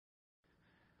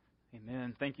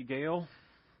Amen. Thank you, Gail,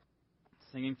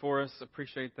 singing for us.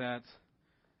 Appreciate that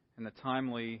and the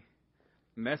timely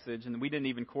message. And we didn't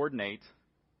even coordinate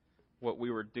what we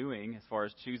were doing as far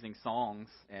as choosing songs,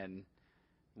 and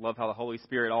love how the Holy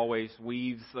Spirit always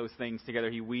weaves those things together.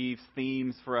 He weaves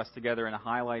themes for us together and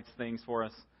highlights things for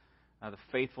us. The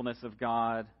faithfulness of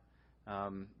God,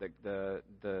 the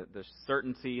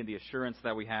certainty and the assurance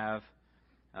that we have.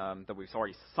 That we've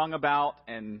already sung about,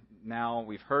 and now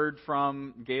we've heard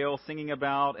from Gail singing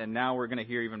about, and now we're going to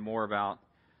hear even more about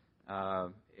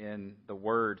in the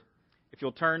Word. If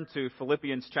you'll turn to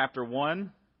Philippians chapter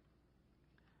 1.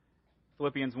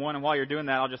 Philippians 1, and while you're doing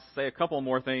that, I'll just say a couple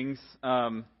more things.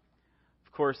 Of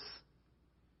course,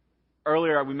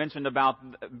 earlier we mentioned about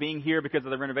being here because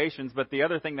of the renovations, but the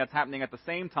other thing that's happening at the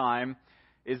same time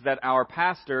is that our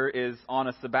pastor is on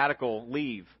a sabbatical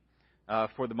leave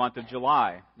for the month of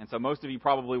July. And so most of you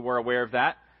probably were aware of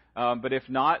that. But if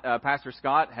not, Pastor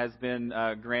Scott has been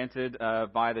granted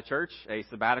by the church a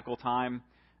sabbatical time.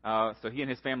 So he and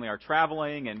his family are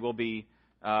traveling and will be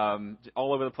all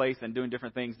over the place and doing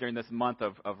different things during this month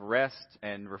of rest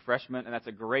and refreshment. And that's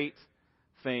a great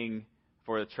thing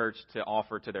for the church to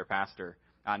offer to their pastor.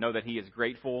 I know that he is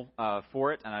grateful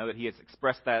for it, and I know that he has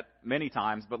expressed that many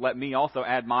times. But let me also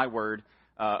add my word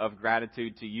of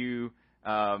gratitude to you.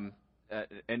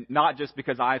 And not just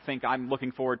because I think I'm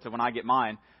looking forward to when I get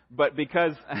mine, but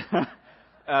because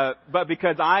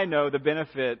I know the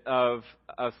benefit of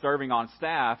serving on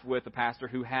staff with a pastor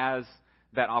who has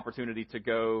that opportunity to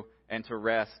go and to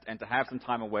rest and to have some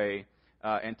time away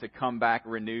and to come back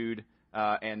renewed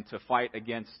and to fight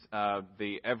against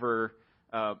the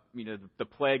the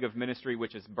plague of ministry,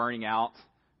 which is burning out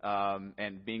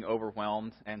and being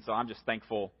overwhelmed. And so I'm just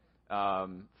thankful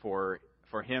for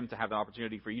him to have the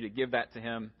opportunity for you to give that to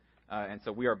him. And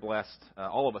so we are blessed,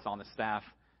 all of us on the staff,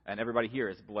 and everybody here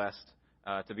is blessed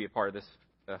to be a part of this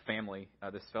family,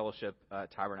 this fellowship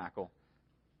tabernacle.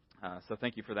 So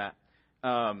thank you for that.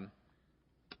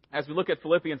 As we look at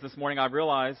Philippians this morning, I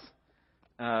realize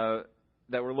that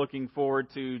we're looking forward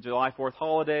to July 4th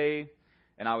holiday,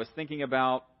 and I was thinking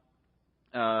about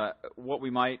what we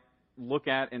might look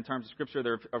at in terms of Scripture.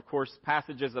 There are, of course,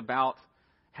 passages about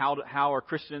how are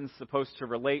Christians supposed to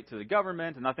relate to the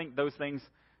government? And I think those things,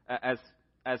 as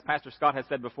Pastor Scott has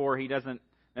said before, he doesn't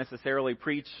necessarily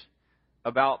preach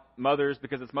about mothers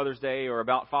because it's Mother's Day or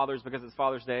about fathers because it's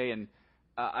Father's Day. And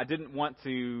I didn't want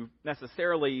to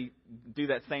necessarily do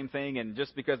that same thing and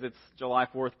just because it's July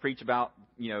 4th preach about,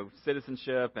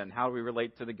 citizenship and how we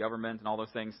relate to the government and all those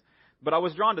things. But I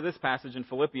was drawn to this passage in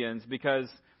Philippians because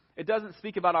it doesn't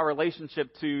speak about our relationship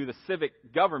to the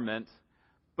civic government,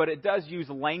 but it does use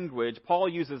language. Paul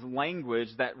uses language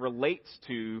that relates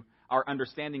to our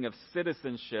understanding of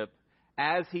citizenship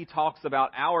as he talks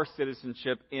about our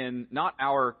citizenship in not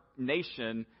our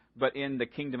nation, but in the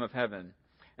kingdom of heaven.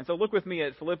 And so look with me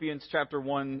at Philippians chapter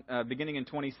 1, beginning in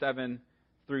 27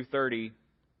 through 30.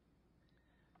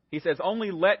 He says,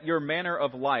 "Only let your manner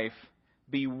of life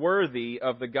be worthy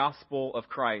of the gospel of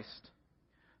Christ,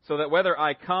 so that whether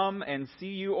I come and see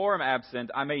you or am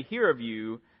absent, I may hear of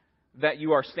you that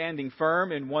you are standing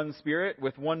firm in one spirit,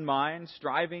 with one mind,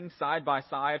 striving side by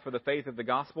side for the faith of the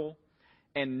gospel,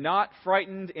 and not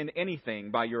frightened in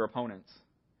anything by your opponents.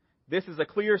 This is a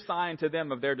clear sign to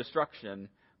them of their destruction,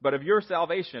 but of your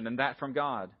salvation, and that from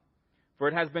God. For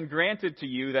it has been granted to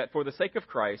you that for the sake of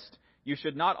Christ you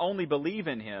should not only believe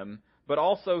in him, but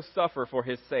also suffer for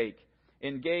his sake,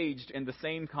 engaged in the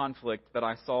same conflict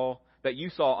that you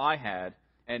saw I had,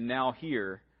 and now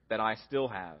hear that I still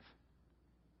have."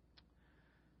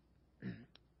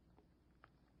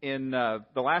 In the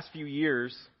last few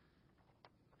years,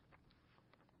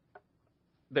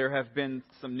 there have been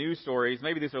some news stories.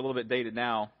 Maybe these are a little bit dated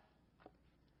now.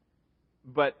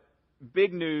 But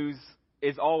big news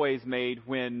is always made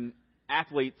when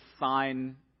athletes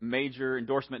sign major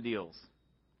endorsement deals.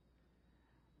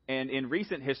 And in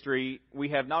recent history, we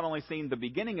have not only seen the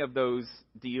beginning of those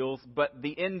deals, but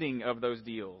the ending of those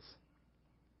deals.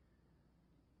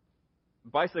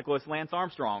 Bicyclist Lance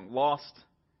Armstrong lost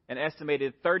an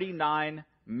estimated $39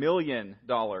 million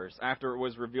after it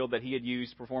was revealed that he had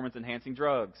used performance-enhancing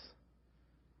drugs.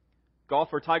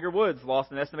 Golfer Tiger Woods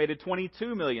lost an estimated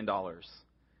 $22 million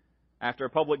after a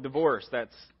public divorce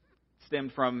that's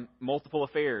stemmed from multiple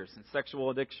affairs and sexual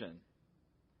addiction.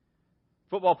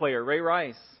 Football player Ray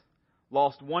Rice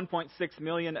lost $1.6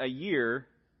 million a year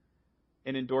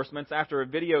in endorsements after a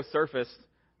video surfaced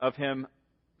of him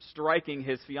striking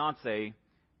his fiancée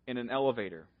in an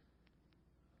elevator.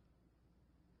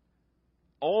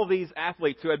 All these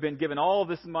athletes who had been given all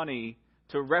this money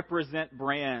to represent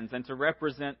brands and to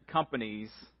represent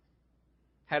companies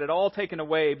had it all taken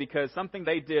away because something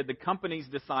they did, the companies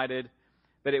decided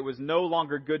that it was no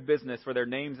longer good business for their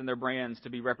names and their brands to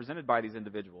be represented by these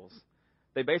individuals.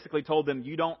 They basically told them,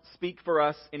 you don't speak for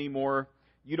us anymore.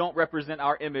 You don't represent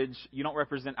our image. You don't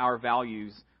represent our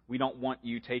values. We don't want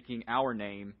you taking our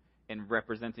name and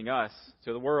representing us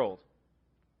to the world.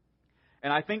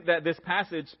 And I think that this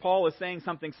passage, Paul is saying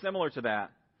something similar to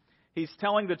that. He's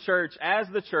telling the church, as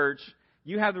the church,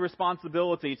 you have the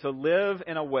responsibility to live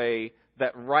in a way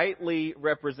that rightly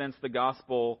represents the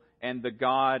gospel and the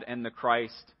God and the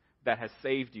Christ that has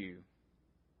saved you.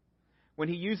 When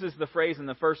he uses the phrase in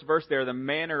the first verse there, the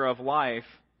manner of life,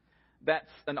 that's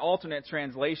an alternate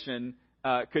translation,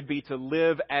 could be to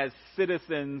live as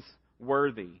citizens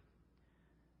worthy.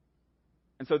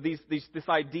 And so this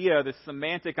idea, this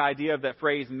semantic idea of that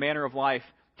phrase, manner of life,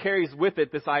 carries with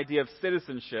it this idea of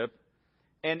citizenship.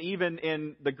 And even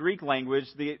in the Greek language,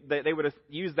 they would have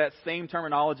used that same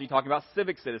terminology talking about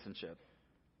civic citizenship.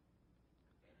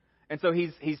 And so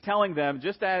he's telling them,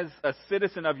 just as a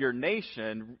citizen of your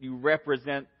nation, you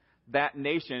represent that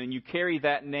nation and you carry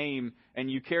that name and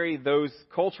you carry those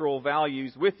cultural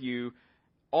values with you.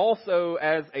 Also,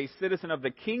 as a citizen of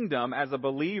the kingdom, as a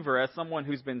believer, as someone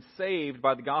who's been saved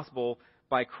by the gospel,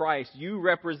 by Christ, you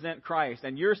represent Christ,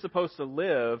 and you're supposed to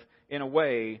live in a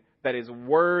way that is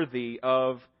worthy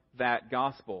of that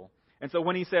gospel. And so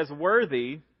when he says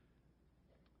worthy,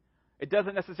 it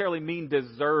doesn't necessarily mean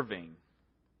deserving,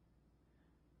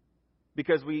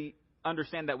 because we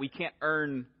understand that we can't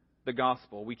earn the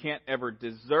gospel. We can't ever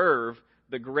deserve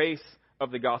the grace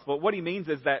of the gospel. What he means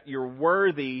is that you're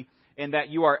worthy and that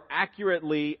you are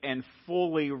accurately and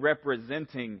fully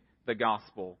representing the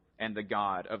gospel and the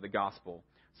God of the gospel.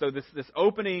 So this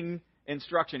opening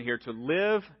instruction here to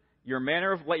live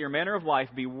let your manner of life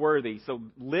be worthy. So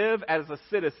live as a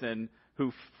citizen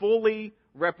who fully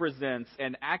represents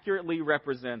and accurately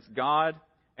represents God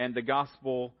and the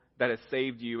gospel that has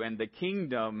saved you and the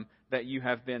kingdom that you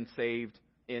have been saved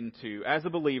into. As a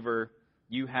believer,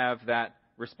 you have that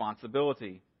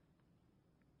responsibility.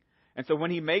 And so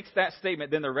when he makes that statement,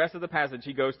 then the rest of the passage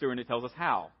he goes through and he tells us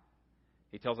how.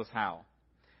 He tells us how.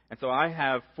 And so I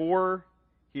have 4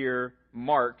 here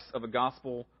marks of a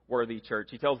gospel-worthy church.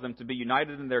 He tells them to be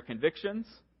united in their convictions.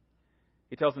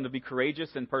 He tells them to be courageous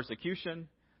in persecution.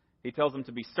 He tells them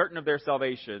to be certain of their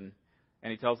salvation.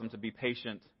 And he tells them to be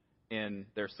patient in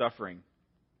their suffering.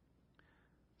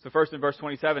 So first in verse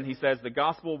 27, he says the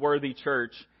gospel-worthy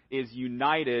church is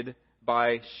united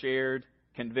by shared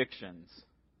convictions.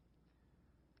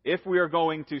 If we are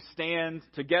going to stand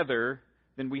together,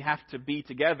 then we have to be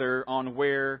together on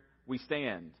where we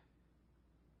stand.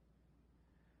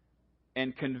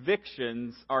 And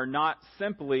convictions are not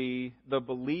simply the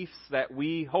beliefs that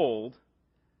we hold.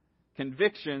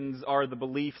 Convictions are the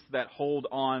beliefs that hold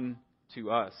on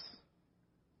to us.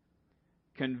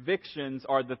 Convictions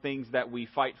are the things that we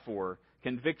fight for.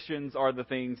 Convictions are the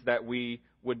things that we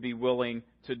would be willing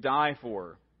to die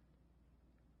for.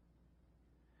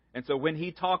 And so when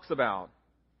he talks about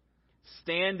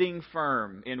standing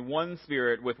firm in one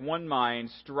spirit, with one mind,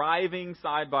 striving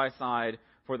side by side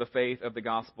for the faith of the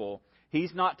gospel,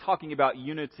 he's not talking about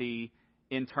unity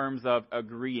in terms of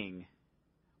agreeing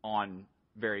on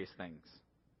various things.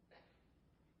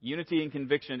 Unity in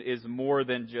conviction is more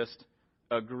than just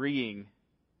agreeing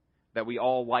that we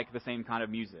all like the same kind of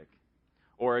music,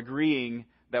 or agreeing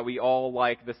that we all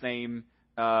like the same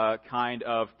kind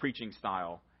of preaching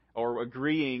style, or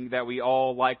agreeing that we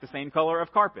all like the same color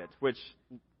of carpet, which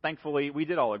thankfully we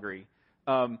did all agree.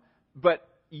 But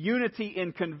unity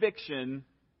in conviction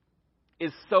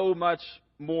is so much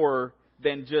more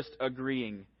than just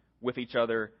agreeing with each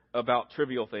other about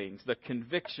trivial things. The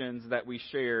convictions that we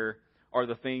share are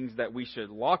the things that we should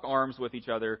lock arms with each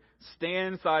other,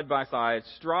 stand side by side,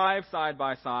 strive side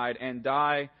by side, and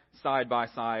die side by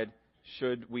side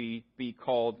should we be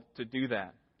called to do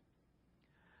that.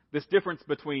 This difference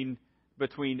between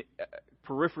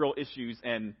peripheral issues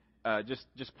and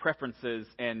just preferences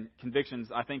and convictions,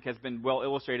 I think, has been well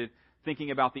illustrated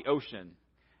thinking about the ocean.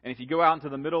 And if you go out into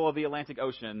the middle of the Atlantic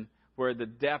Ocean, where the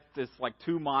depth is like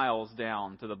 2 miles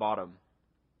down to the bottom,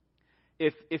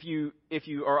 if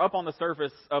you are up on the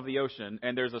surface of the ocean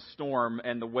and there's a storm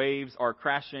and the waves are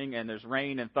crashing and there's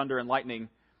rain and thunder and lightning,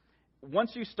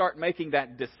 once you start making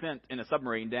that descent in a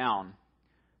submarine down,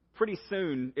 pretty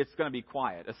soon it's going to be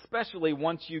quiet, especially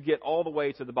once you get all the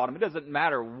way to the bottom. It doesn't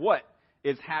matter what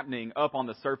is happening up on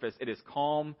the surface. It is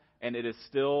calm and it is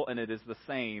still and it is the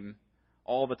same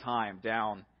all the time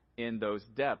down in those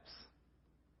depths.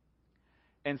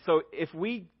 And so if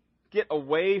we get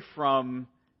away from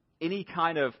any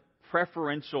kind of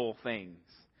preferential things,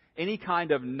 any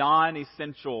kind of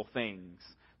non-essential things,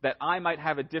 that I might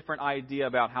have a different idea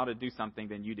about how to do something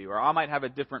than you do, or I might have a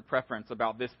different preference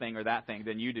about this thing or that thing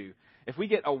than you do. If we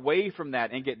get away from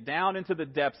that and get down into the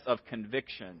depths of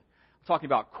conviction, I'm talking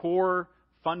about core,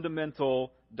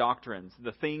 fundamental doctrines,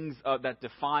 the things that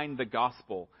define the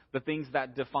gospel, the things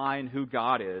that define who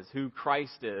God is, who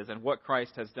Christ is, and what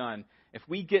Christ has done. If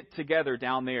we get together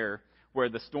down there where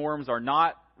the storms are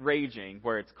not raging,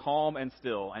 where it's calm and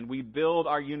still, and we build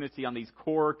our unity on these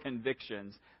core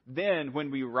convictions, then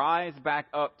when we rise back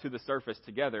up to the surface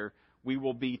together, we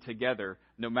will be together,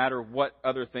 no matter what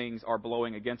other things are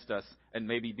blowing against us and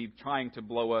maybe be trying to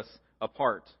blow us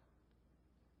apart.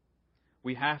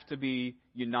 We have to be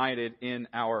united in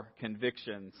our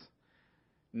convictions,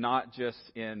 not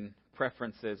just in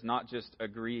preferences, not just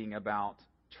agreeing about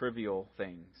trivial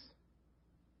things.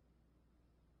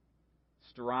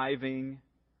 Striving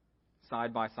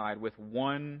side by side with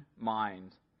one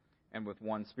mind and with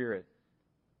one spirit.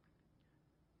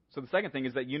 So the second thing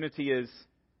is that unity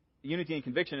and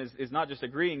conviction is not just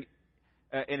agreeing,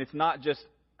 and it's not just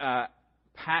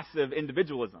passive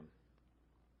individualism.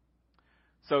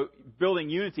 So building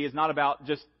unity is not about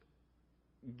just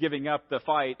giving up the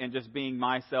fight and just being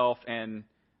myself and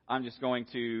I'm just going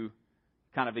to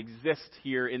kind of exist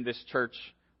here in this church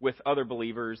with other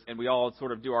believers and we all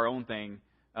sort of do our own thing.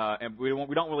 And we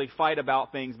don't really fight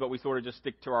about things, but we sort of just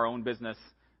stick to our own business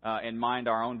and mind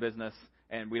our own business,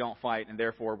 and we don't fight, and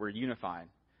therefore we're unified.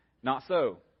 Not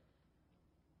so.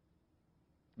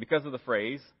 Because of the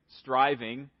phrase,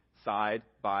 striving side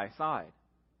by side.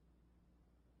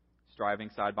 Striving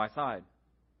side by side.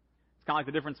 It's kind of like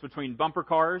the difference between bumper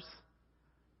cars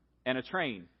and a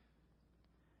train.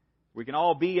 We can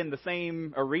all be in the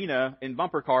same arena in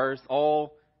bumper cars,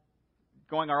 all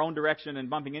going our own direction and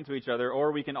bumping into each other,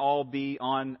 or we can all be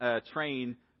on a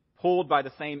train pulled by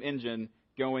the same engine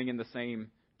going in the same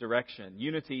direction.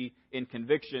 Unity in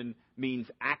conviction means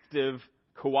active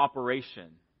cooperation.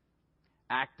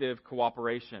 Active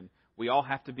cooperation. We all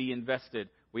have to be invested.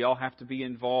 We all have to be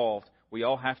involved. We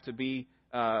all have to be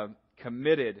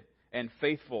committed and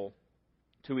faithful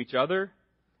to each other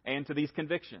and to these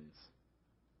convictions.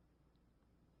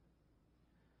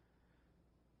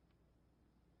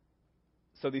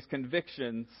 So these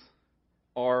convictions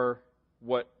are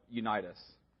what unite us.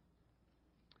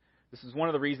 This is one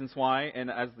of the reasons why, and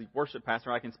as the worship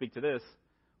pastor I can speak to this,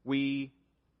 we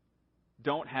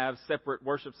don't have separate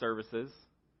worship services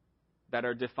that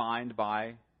are defined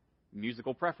by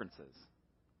musical preferences.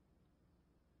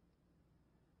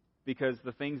 Because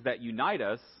the things that unite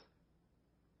us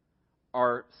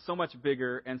are so much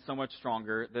bigger and so much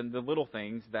stronger than the little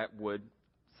things that would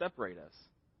separate us.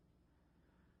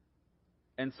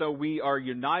 And so we are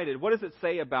united. What does it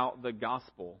say about the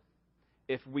gospel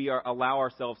if we allow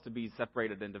ourselves to be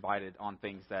separated and divided on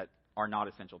things that are not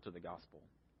essential to the gospel?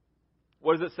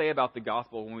 What does it say about the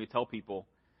gospel when we tell people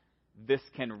this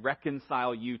can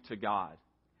reconcile you to God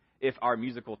if our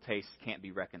musical tastes can't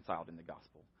be reconciled in the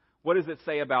gospel? What does it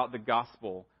say about the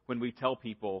gospel when we tell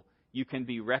people you can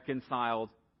be reconciled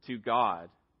to God?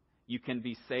 You can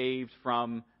be saved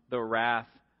from the wrath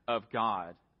of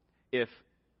God if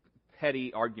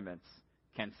petty arguments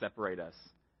can separate us.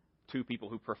 Two people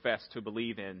who profess to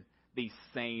believe in these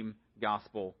same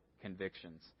gospel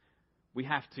convictions. We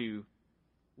have to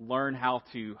learn how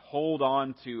to hold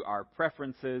on to our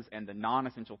preferences and the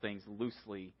non-essential things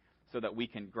loosely so that we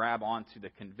can grab onto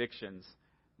the convictions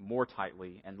more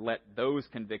tightly and let those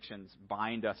convictions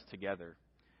bind us together.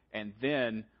 And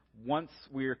then, once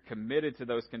we're committed to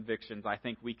those convictions, I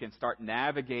think we can start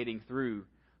navigating through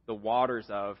the waters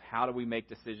of how do we make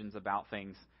decisions about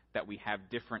things that we have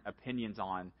different opinions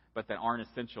on, but that aren't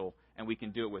essential. And we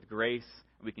can do it with grace,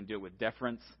 and we can do it with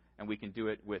deference, and we can do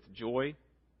it with joy.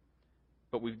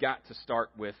 But we've got to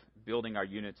start with building our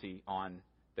unity on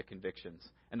the convictions.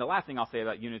 And the last thing I'll say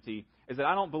about unity is that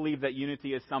I don't believe that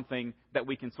unity is something that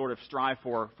we can sort of strive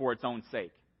for its own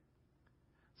sake.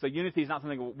 So unity is not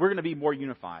something, we're going to be more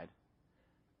unified.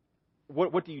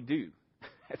 What do you do?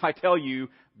 If I tell you,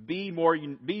 be more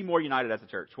united as a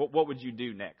church, what would you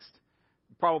do next?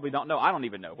 You probably don't know. I don't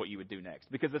even know what you would do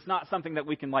next, because it's not something that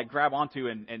we can like grab onto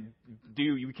and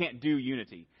do. You can't do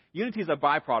unity. Unity is a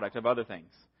byproduct of other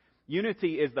things.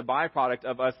 Unity is the byproduct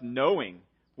of us knowing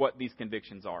what these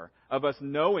convictions are, of us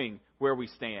knowing where we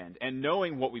stand and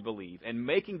knowing what we believe and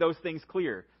making those things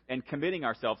clear and committing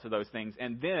ourselves to those things.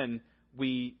 And then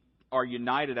we are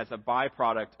united as a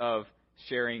byproduct of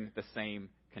sharing the same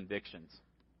convictions.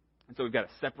 And so we've got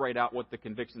to separate out what the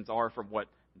convictions are from what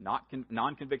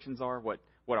non-convictions are, what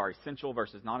are essential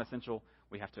versus non-essential.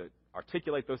 We have to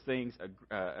articulate those things,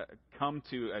 come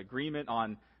to agreement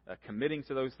on committing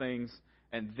to those things,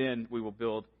 and then we will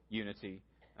build unity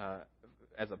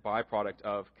as a byproduct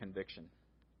of conviction.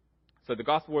 So the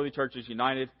gospel-worthy church is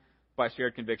united by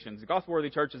shared convictions. The gospel-worthy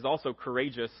church is also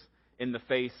courageous in the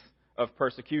face of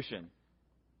persecution.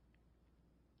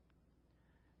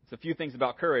 It's a few things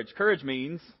about courage. Courage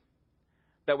means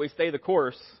that we stay the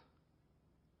course,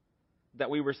 that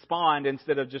we respond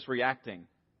instead of just reacting.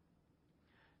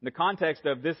 In the context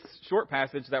of this short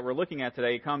passage that we're looking at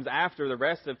today, it comes after the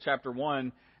rest of chapter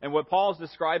 1. And what Paul's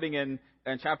describing in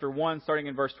chapter 1, starting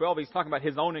in verse 12, he's talking about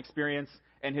his own experience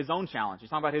and his own challenge. He's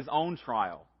talking about his own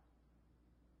trial.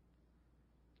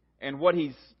 And what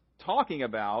he's talking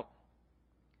about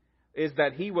is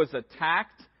that he was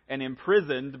attacked and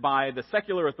imprisoned by the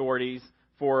secular authorities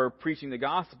for preaching the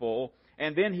gospel.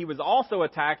 And then he was also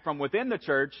attacked from within the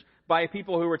church by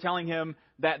people who were telling him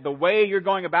that the way you're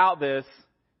going about this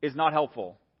is not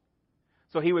helpful.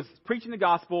 So he was preaching the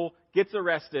gospel, gets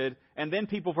arrested, and then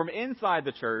people from inside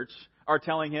the church are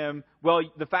telling him, well,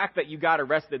 the fact that you got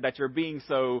arrested, that you're being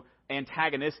so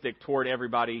antagonistic toward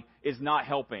everybody is not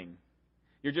helping.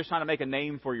 You're just trying to make a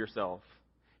name for yourself.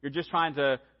 You're just trying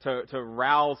to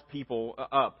rouse people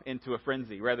up into a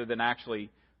frenzy rather than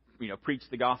actually, preach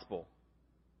the gospel.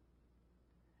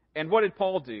 And what did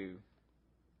Paul do?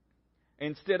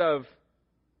 Instead of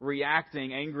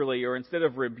reacting angrily or instead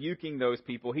of rebuking those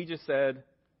people, he just said,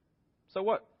 so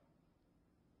what?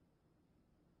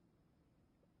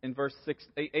 In verse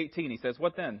 18, he says,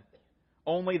 what then?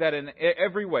 Only that in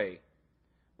every way,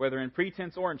 whether in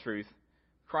pretense or in truth,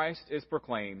 Christ is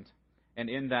proclaimed, and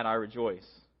in that I rejoice.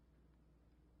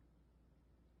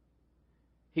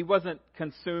 He wasn't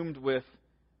consumed with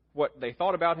what they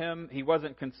thought about him. He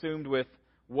wasn't consumed with,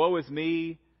 woe is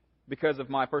me because of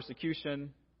my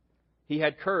persecution. He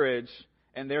had courage,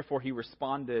 and therefore he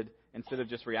responded instead of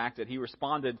just reacted. He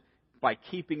responded by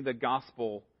keeping the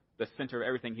gospel the center of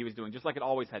everything he was doing, just like it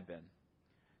always had been.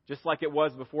 Just like it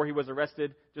was before he was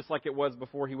arrested, just like it was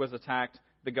before he was attacked,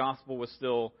 the gospel was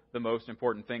still the most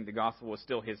important thing. The gospel was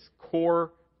still his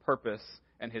core purpose,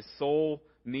 and his sole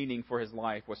meaning for his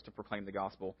life was to proclaim the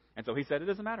gospel. And so he said, it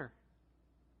doesn't matter.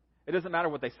 It doesn't matter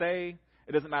what they say.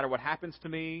 It doesn't matter what happens to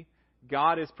me.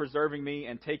 God is preserving me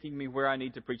and taking me where I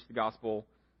need to preach the gospel.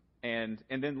 And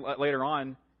then later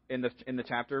on in the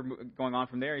chapter, going on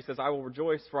from there, he says, I will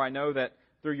rejoice, for I know that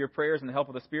through your prayers and the help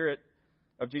of the Spirit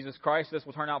of Jesus Christ, this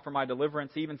will turn out for my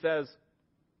deliverance. He even says,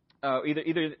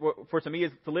 either for to me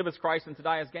is to live as Christ and to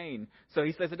die as gain. So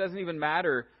he says it doesn't even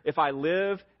matter if I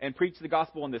live and preach the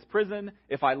gospel in this prison,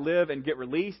 if I live and get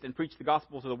released and preach the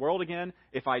gospel to the world again,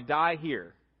 if I die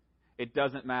here, it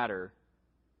doesn't matter,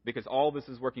 because all this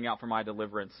is working out for my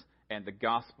deliverance, and the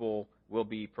gospel will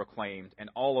be proclaimed,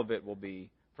 and all of it will be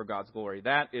for God's glory.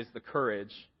 That is the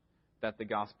courage that the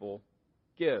gospel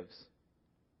gives.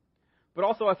 But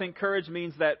also I think courage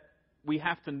means that we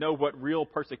have to know what real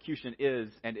persecution is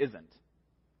and isn't.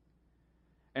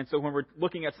 And so when we're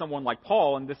looking at someone like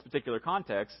Paul in this particular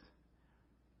context,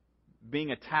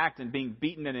 being attacked and being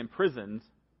beaten and imprisoned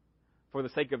for the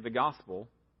sake of the gospel,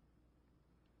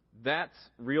 that's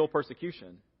real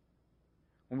persecution.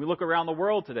 When we look around the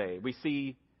world today, we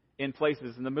see in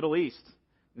places in the Middle East,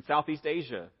 in Southeast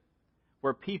Asia,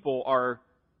 where people are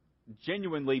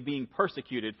genuinely being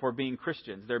persecuted for being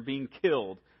Christians. They're being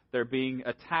killed. They're being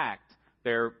attacked.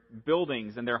 Their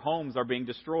buildings and their homes are being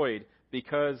destroyed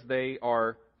because they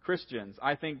are Christians.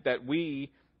 I think that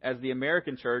we, as the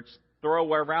American church,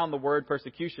 throw around the word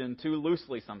persecution too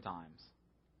loosely sometimes.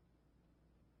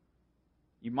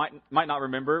 You might not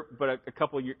remember, but a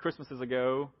couple of Christmases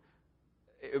ago,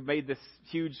 it made this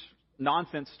huge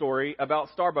nonsense story about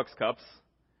Starbucks cups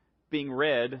being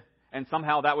red, and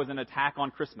somehow that was an attack on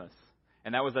Christmas.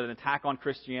 And that was an attack on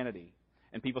Christianity.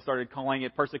 And people started calling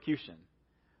it persecution.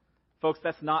 Folks,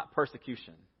 that's not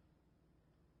persecution.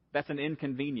 That's an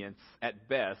inconvenience at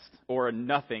best, or a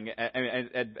nothing.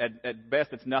 At best,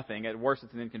 it's nothing. At worst,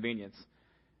 it's an inconvenience.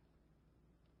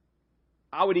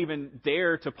 I would even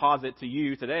dare to posit to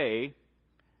you today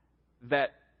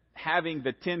that having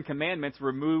the 10 Commandments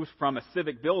removed from a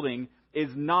civic building is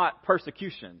not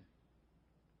persecution.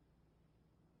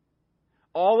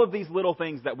 All of these little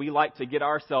things that we like to get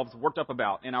ourselves worked up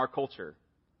about in our culture,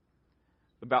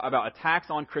 about attacks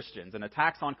on Christians and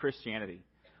attacks on Christianity,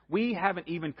 we haven't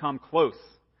even come close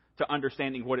to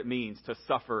understanding what it means to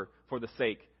suffer for the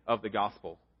sake of the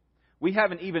gospel. We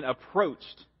haven't even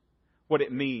approached what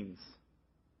it means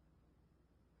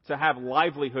to have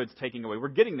livelihoods taken away. We're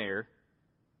getting there.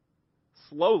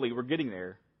 Slowly, we're getting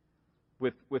there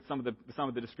with some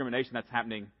of the discrimination that's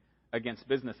happening against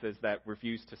businesses that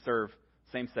refuse to serve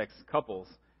same-sex couples.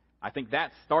 I think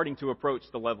that's starting to approach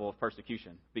the level of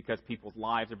persecution because people's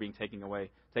lives are being taken away,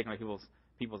 people's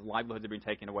livelihoods are being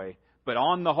taken away. But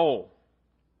on the whole,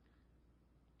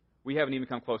 we haven't even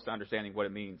come close to understanding what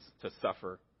it means to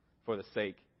suffer for the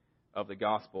sake of the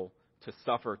gospel, to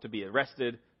suffer, to be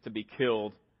arrested, to be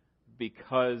killed,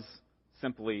 because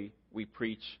simply we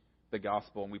preach the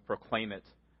gospel and we proclaim it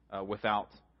without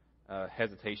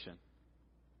hesitation.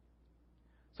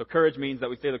 So courage means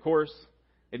that we stay the course.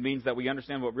 It means that we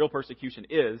understand what real persecution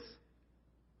is,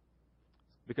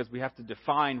 because we have to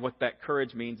define what that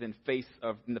courage means in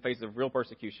the face of real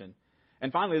persecution.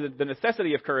 And finally, the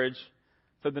necessity of courage.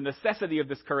 So the necessity of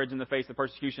this courage in the face of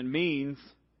persecution means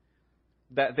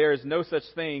that there is no such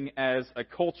thing as a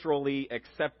culturally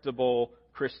acceptable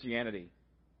Christianity.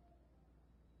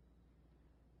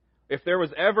 If there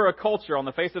was ever a culture on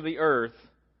the face of the earth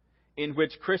in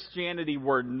which Christianity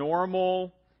were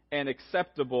normal and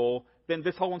acceptable, then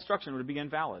this whole instruction would be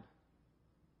invalid.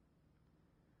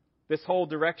 This whole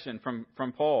direction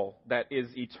from Paul, that is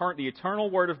the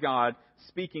eternal Word of God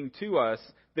speaking to us,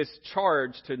 this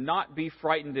charge to not be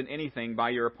frightened in anything by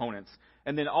your opponents.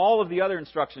 And then all of the other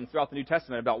instructions throughout the New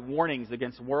Testament about warnings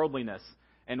against worldliness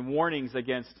and warnings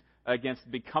against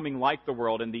becoming like the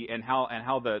world and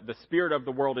how the spirit of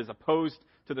the world is opposed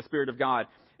to the Spirit of God.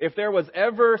 If there was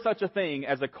ever such a thing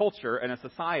as a culture and a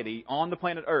society on the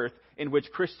planet Earth in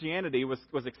which Christianity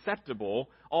was acceptable,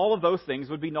 all of those things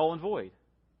would be null and void.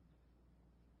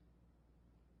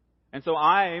 And so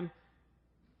I'm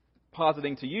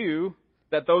positing to you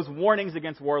that those warnings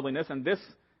against worldliness and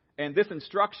this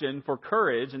instruction for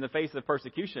courage in the face of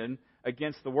persecution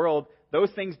against the world, those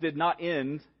things did not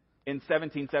end in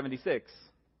 1776.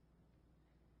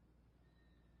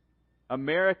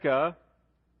 America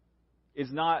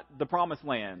is not the promised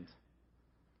land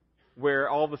where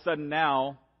all of a sudden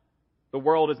now the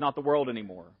world is not the world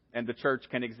anymore and the church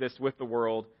can exist with the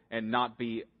world and not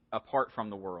be apart from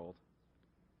the world.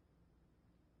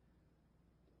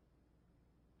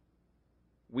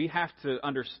 We have to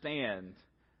understand,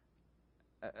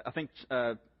 I think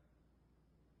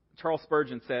Charles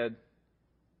Spurgeon said,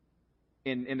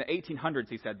 in the 1800s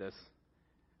he said this,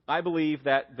 I believe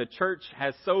that the church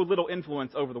has so little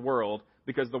influence over the world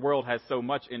because the world has so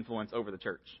much influence over the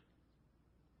church.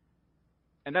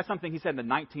 And that's something he said in the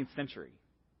 19th century.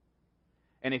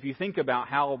 And if you think about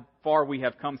how far we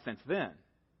have come since then,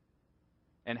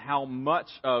 and how much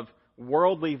of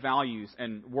worldly values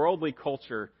and worldly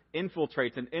culture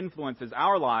infiltrates and influences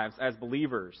our lives as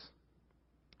believers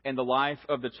and the life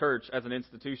of the church as an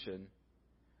institution,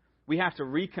 we have to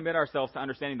recommit ourselves to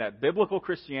understanding that biblical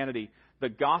Christianity, the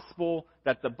gospel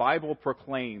that the Bible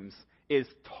proclaims, is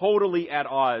totally at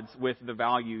odds with the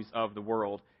values of the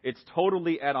world. It's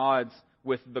totally at odds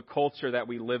with the culture that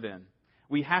we live in.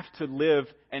 We have to live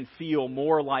and feel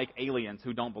more like aliens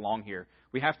who don't belong here.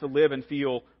 We have to live and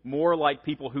feel more like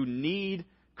people who need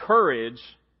courage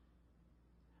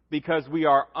because we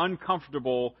are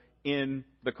uncomfortable in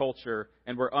the culture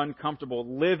and we're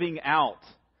uncomfortable living out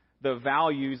the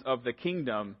values of the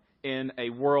kingdom in a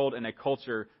world and a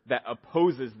culture that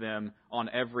opposes them on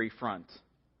every front.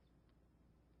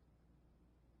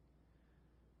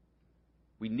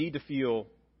 We need to feel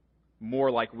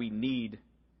more like we need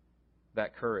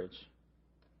that courage.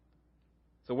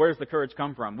 So where does the courage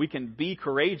come from? We can be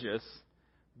courageous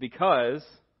because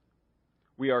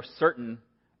we are certain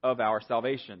of our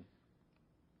salvation.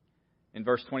 In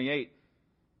verse 28,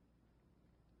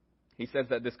 he says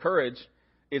that this courage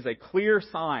is a clear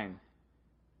sign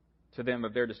to them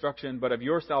of their destruction, but of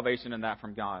your salvation and that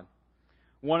from God.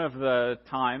 One of the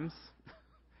times,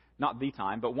 not the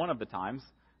time, but one of the times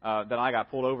that I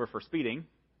got pulled over for speeding,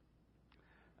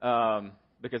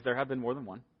 because there have been more than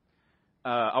one,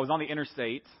 I was on the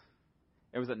interstate.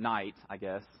 It was at night, I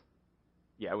guess.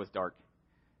 Yeah, it was dark.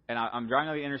 And I'm driving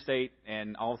on the interstate,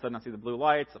 and all of a sudden I see the blue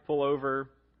lights. I pull over,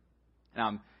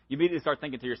 and you immediately start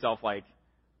thinking to yourself, like,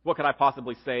 what could I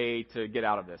possibly say to get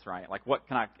out of this, right? Like, what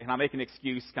can I make an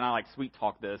excuse? Can I, like, sweet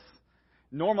talk this?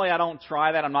 Normally I don't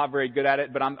try that. I'm not very good at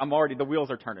it, but I'm already, the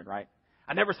wheels are turning, right?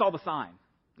 I never saw the sign.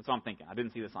 That's what I'm thinking. I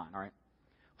didn't see the sign, all right?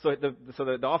 So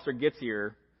the officer gets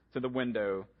here to the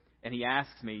window, and he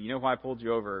asks me, you know why I pulled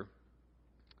you over?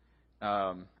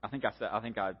 I think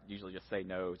I usually just say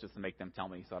no just to make them tell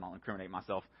me so I don't incriminate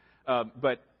myself.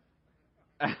 But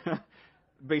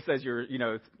he says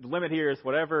the limit here is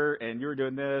whatever, and you're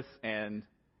doing this, and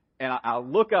I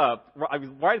look up. I was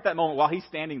right at that moment while he's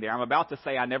standing there. I'm about to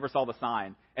say I never saw the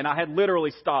sign, and I had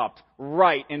literally stopped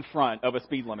right in front of a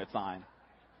speed limit sign.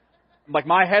 Like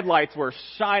my headlights were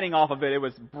shining off of it. It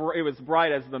was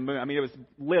bright as the moon. I mean, it was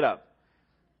lit up.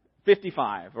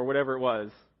 55 or whatever it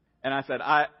was. And I said,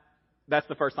 That's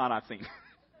the first sign I've seen.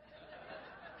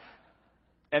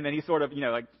 And then he sort of,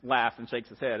 like laughs and shakes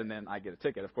his head, and then I get a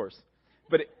ticket, of course.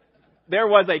 But there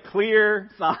was a clear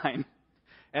sign,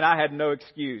 and I had no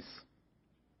excuse.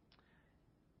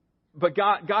 But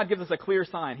God gives us a clear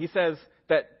sign. He says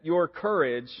that your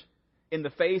courage in the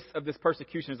face of this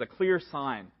persecution is a clear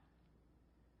sign.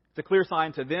 It's a clear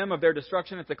sign to them of their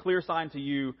destruction. It's a clear sign to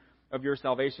you of your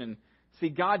salvation. See,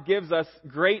 God gives us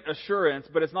great assurance,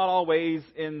 but it's not always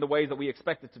in the ways that we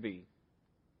expect it to be.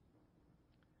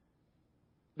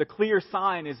 The clear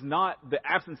sign is not the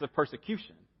absence of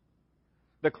persecution.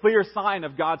 The clear sign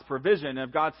of God's provision and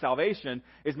of God's salvation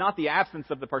is not the absence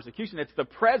of the persecution. It's the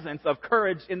presence of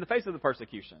courage in the face of the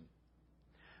persecution.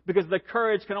 Because the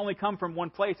courage can only come from one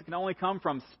place. It can only come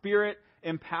from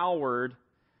Spirit-empowered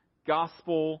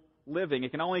gospel living.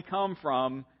 It can only come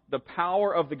from the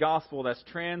power of the gospel that's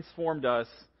transformed us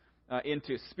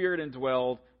into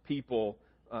Spirit-indwelled people,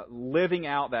 living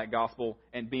out that gospel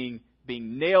and being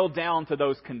nailed down to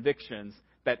those convictions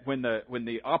that when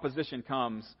the opposition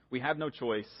comes, we have no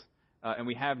choice and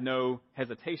we have no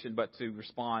hesitation but to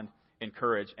respond in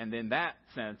courage. And in that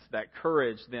sense, that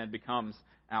courage then becomes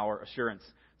our assurance.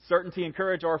 Certainty and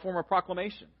courage are a form of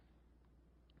proclamation.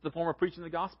 It's a form of preaching the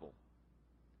gospel.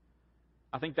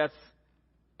 I think that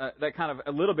kind of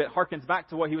a little bit harkens back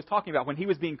to what he was talking about when he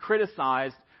was being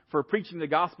criticized for preaching the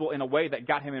gospel in a way that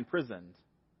got him imprisoned.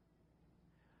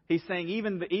 He's saying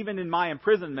even in my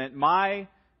imprisonment, my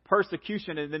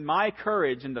persecution and then my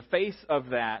courage in the face of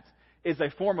that is a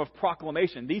form of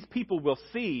proclamation. These people will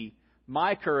see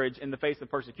my courage in the face of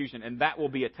persecution, and that will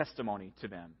be a testimony to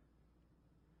them.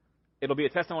 It'll be a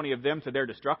testimony of them to their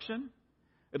destruction.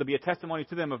 It'll be a testimony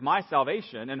to them of my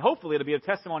salvation, and hopefully it'll be a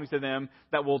testimony to them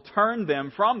that will turn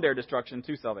them from their destruction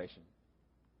to salvation.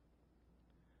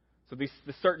 So this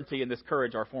certainty and this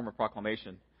courage are a form of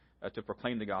proclamation to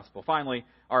proclaim the gospel. Finally,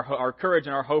 our courage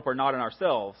and our hope are not in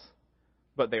ourselves,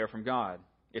 but they are from God.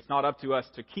 It's not up to us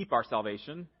to keep our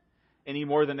salvation any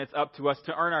more than it's up to us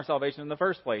to earn our salvation in the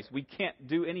first place. We can't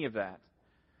do any of that.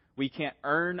 We can't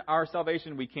earn our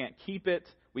salvation. We can't keep it.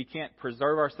 We can't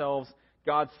preserve ourselves.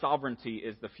 God's sovereignty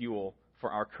is the fuel for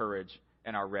our courage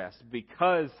and our rest.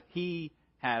 Because He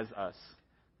has us,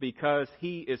 because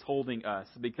He is holding us,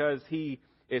 because He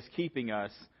is keeping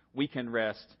us, we can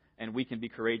rest and we can be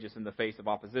courageous in the face of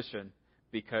opposition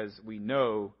because we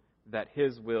know that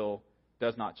His will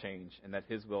does not change and that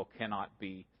His will cannot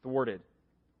be thwarted.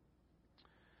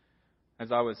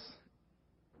 As I was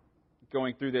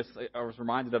going through this, I was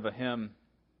reminded of a hymn.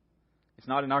 It's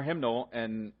not in our hymnal,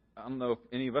 and I don't know if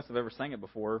any of us have ever sang it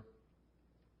before,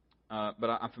 but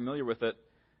I'm familiar with it.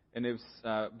 And it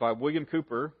was by William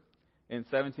Cowper in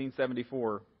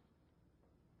 1774.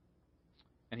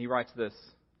 And he writes this: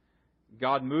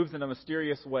 God moves in a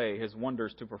mysterious way His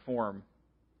wonders to perform.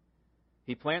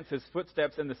 He plants His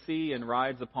footsteps in the sea and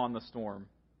rides upon the storm.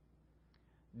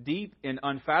 Deep in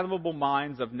unfathomable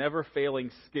minds of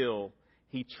never-failing skill,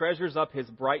 He treasures up His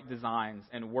bright designs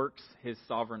and works His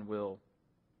sovereign will.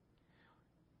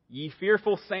 Ye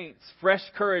fearful saints, fresh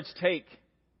courage take.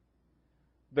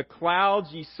 The clouds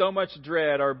ye so much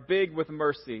dread are big with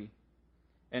mercy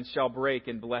and shall break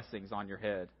in blessings on your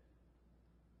head.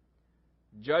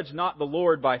 Judge not the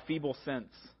Lord by feeble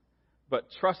sense, but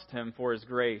trust Him for His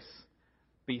grace.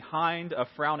 Behind a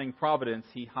frowning providence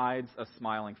He hides a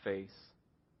smiling face.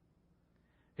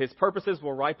 His purposes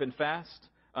will ripen fast,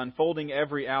 unfolding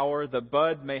every hour. The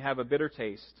bud may have a bitter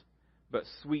taste, but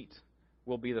sweet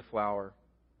will be the flower.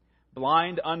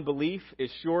 Blind unbelief is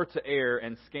sure to err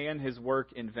and scan His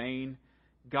work in vain.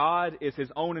 God is His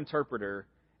own interpreter,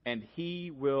 and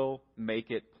He will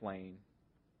make it plain.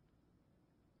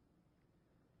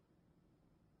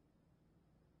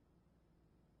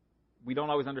 We don't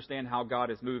always understand how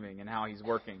God is moving and how He's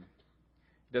working.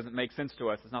 It doesn't make sense to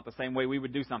us. It's not the same way we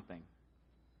would do something.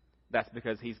 That's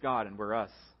because He's God and we're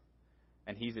us.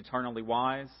 And He's eternally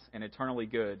wise and eternally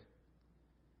good.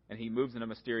 And He moves in a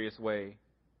mysterious way.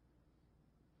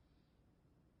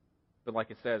 But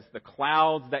like it says, the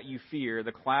clouds that you fear,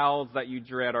 the clouds that you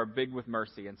dread are big with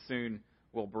mercy and soon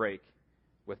will break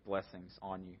with blessings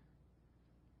on you.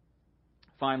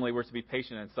 Finally, we're to be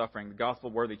patient in suffering. The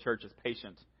gospel-worthy church is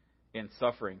patient in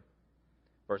suffering.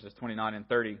 Verses 29 and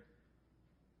 30.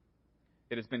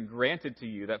 It has been granted to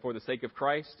you that for the sake of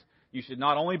Christ, you should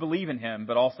not only believe in Him,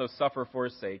 but also suffer for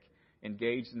His sake,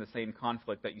 engaged in the same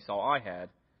conflict that you saw I had,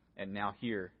 and now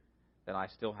hear that I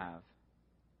still have.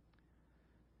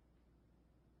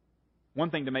 One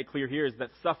thing to make clear here is that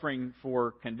suffering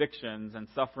for convictions and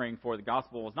suffering for the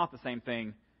gospel is not the same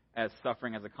thing as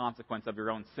suffering as a consequence of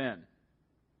your own sin.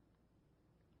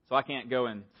 So I can't go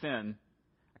and sin.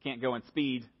 I I can't go and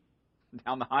speed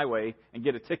down the highway and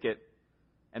get a ticket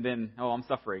and then, I'm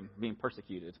suffering, being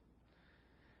persecuted.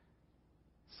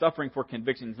 Suffering for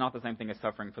conviction is not the same thing as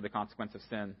suffering for the consequence of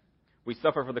sin. We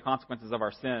suffer for the consequences of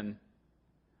our sin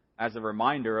as a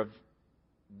reminder of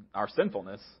our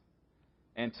sinfulness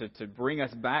and to bring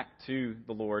us back to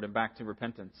the Lord and back to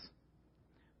repentance.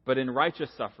 But in righteous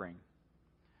suffering,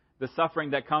 the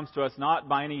suffering that comes to us not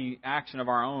by any action of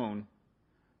our own,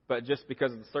 but just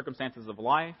because of the circumstances of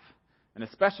life, and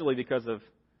especially because of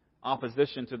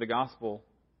opposition to the gospel,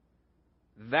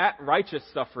 that righteous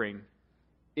suffering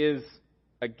is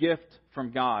a gift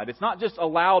from God. It's not just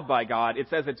allowed by God, it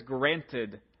says it's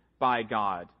granted by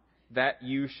God that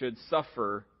you should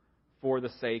suffer for the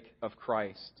sake of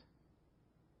Christ.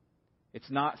 It's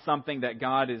not something that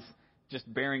God is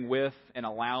just bearing with and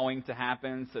allowing to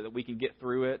happen so that we can get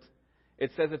through it.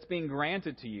 It says it's being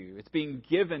granted to you. It's being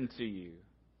given to you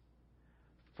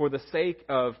for the sake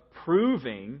of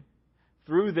proving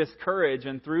through this courage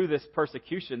and through this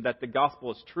persecution that the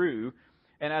gospel is true,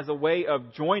 and as a way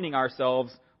of joining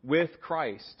ourselves with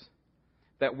Christ,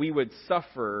 that we would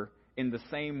suffer in the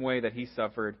same way that He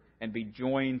suffered and be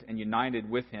joined and united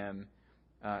with Him.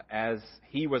 As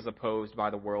He was opposed by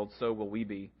the world, so will we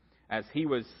be. As He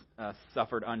was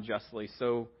suffered unjustly,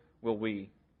 so will we.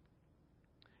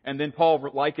 And then Paul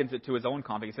likens it to his own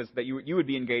conflict. He says that you would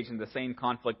be engaged in the same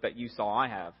conflict that you saw I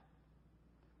have.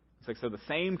 It's like, so the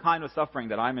same kind of suffering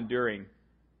that I'm enduring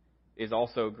is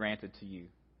also granted to you.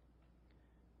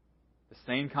 The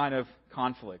same kind of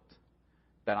conflict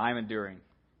that I'm enduring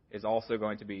is also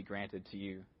going to be granted to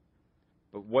you.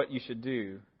 But what you should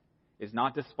do is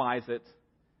not despise it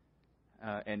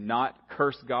and not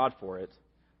curse God for it,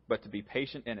 but to be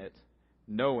patient in it,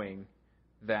 knowing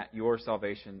that your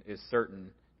salvation is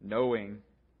certain, knowing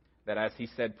that, as he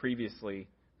said previously,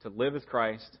 to live is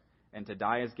Christ and to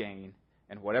die is gain,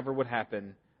 and whatever would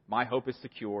happen, my hope is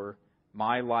secure,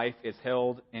 my life is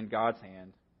held in God's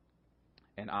hand,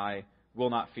 and I will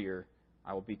not fear.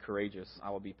 I will be courageous.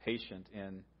 I will be patient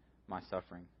in my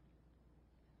suffering.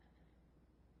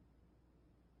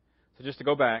 So just to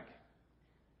go back,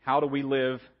 how do we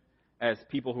live as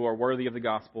people who are worthy of the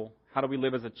gospel? How do we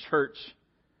live as a church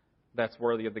that's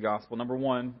worthy of the gospel? Number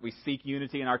one, we seek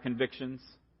unity in our convictions.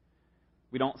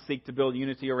 We don't seek to build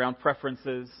unity around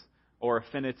preferences or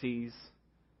affinities.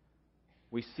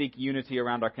 We seek unity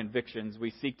around our convictions.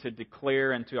 We seek to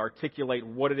declare and to articulate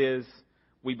what it is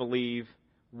we believe,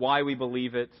 why we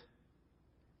believe it,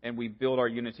 and we build our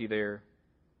unity there.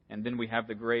 And then we have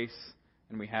the grace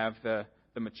and we have the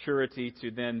maturity to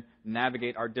then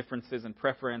navigate our differences and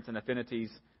preference and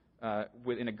affinities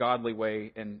in a godly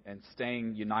way and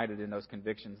staying united in those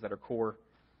convictions that are core.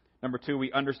 Number two,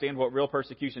 we understand what real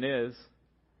persecution is,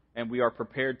 and we are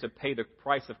prepared to pay the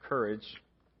price of courage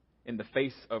in the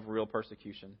face of real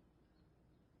persecution.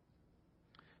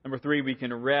 Number three, we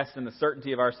can rest in the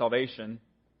certainty of our salvation,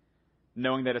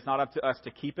 knowing that it's not up to us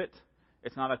to keep it.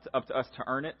 It's not up to us to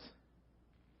earn it.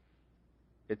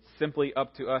 It's simply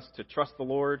up to us to trust the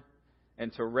Lord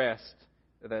and to rest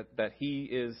that He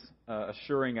is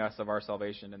assuring us of our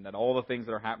salvation, and that all the things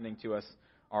that are happening to us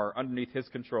are underneath His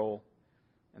control,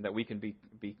 and that we can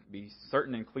be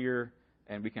certain and clear,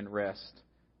 and we can rest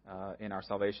in our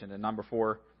salvation. And number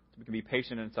four, we can be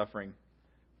patient in suffering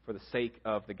for the sake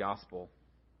of the gospel.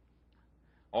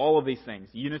 All of these things,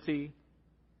 unity,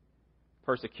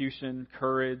 persecution,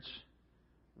 courage,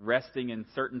 resting in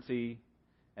certainty,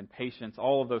 and patience,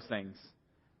 all of those things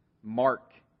mark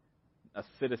a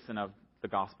citizen of the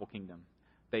gospel kingdom.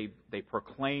 They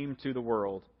proclaim to the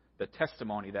world the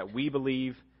testimony that we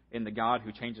believe in the God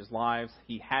who changes lives.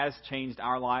 He has changed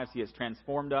our lives. He has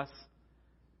transformed us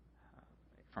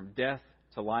from death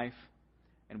to life.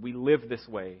 And we live this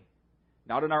way,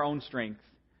 not in our own strength,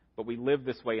 but we live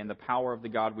this way in the power of the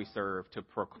God we serve, to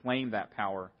proclaim that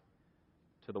power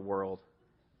to the world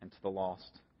and to the lost.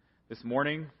 This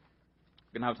morning,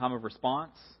 we're going to have a time of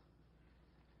response.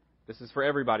 This is for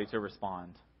everybody to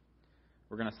respond.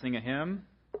 We're going to sing a hymn,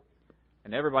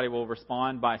 and everybody will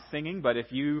respond by singing. But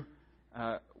if you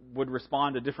would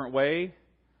respond a different way,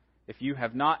 if you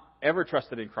have not ever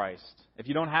trusted in Christ, if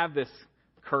you don't have this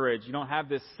courage, you don't have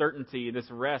this certainty, this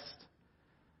rest,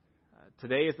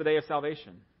 today is the day of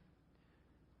salvation.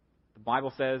 The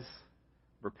Bible says,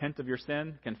 repent of your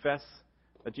sin, confess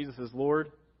that Jesus is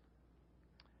Lord,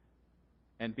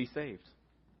 and be saved.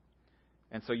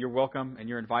 And so you're welcome and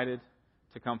you're invited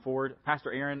to come forward.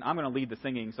 Pastor Aaron, I'm going to lead the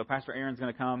singing, so Pastor Aaron's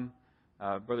going to come.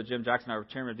 Brother Jim Jackson, our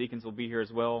chairman of deacons, will be here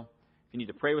as well. If you need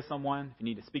to pray with someone, if you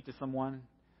need to speak to someone,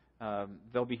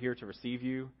 they'll be here to receive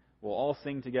you. We'll all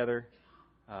sing together,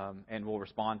 and we'll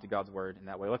respond to God's word in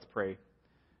that way. Let's pray.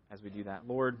 as we do that.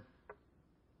 Lord,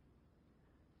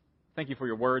 thank you for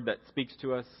your word that speaks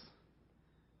to us.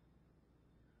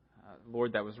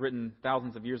 Lord, that was written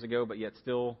thousands of years ago, but yet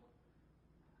still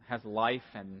has life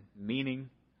and meaning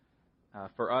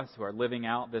for us who are living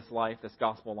out this life, this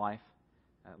gospel life.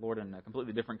 Lord, in a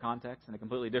completely different context, in a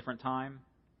completely different time.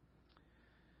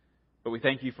 But we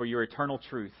thank you for your eternal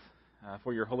truth,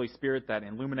 for your Holy Spirit that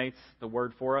illuminates the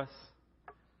word for us.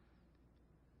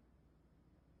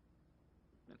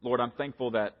 Lord, I'm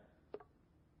thankful that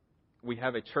we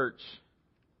have a church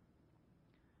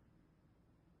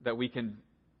that we can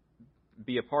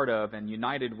be a part of and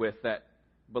united with that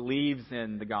believes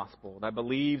in the gospel, that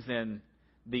believes in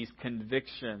these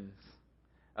convictions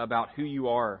about who you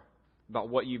are, about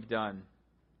what you've done,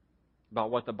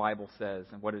 about what the Bible says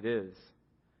and what it is.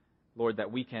 Lord,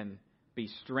 that we can be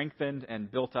strengthened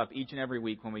and built up each and every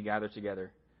week when we gather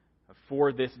together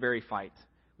for this very fight.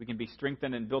 We can be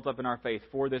strengthened and built up in our faith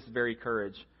for this very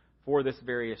courage, for this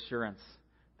very assurance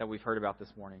that we've heard about this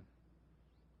morning.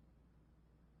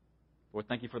 Lord,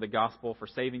 thank you for the gospel, for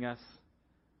saving us,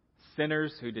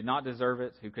 sinners who did not deserve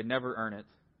it, who could never earn it,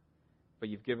 but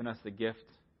you've given us the gift,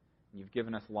 and you've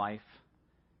given us life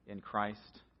in Christ.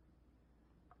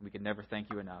 We can never thank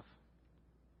you enough.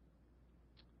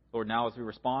 Lord, now as we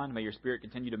respond, may your Spirit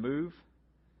continue to move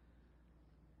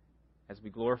as we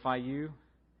glorify you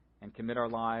and commit our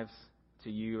lives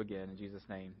to you again. In Jesus'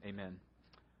 name, amen.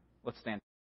 Let's stand.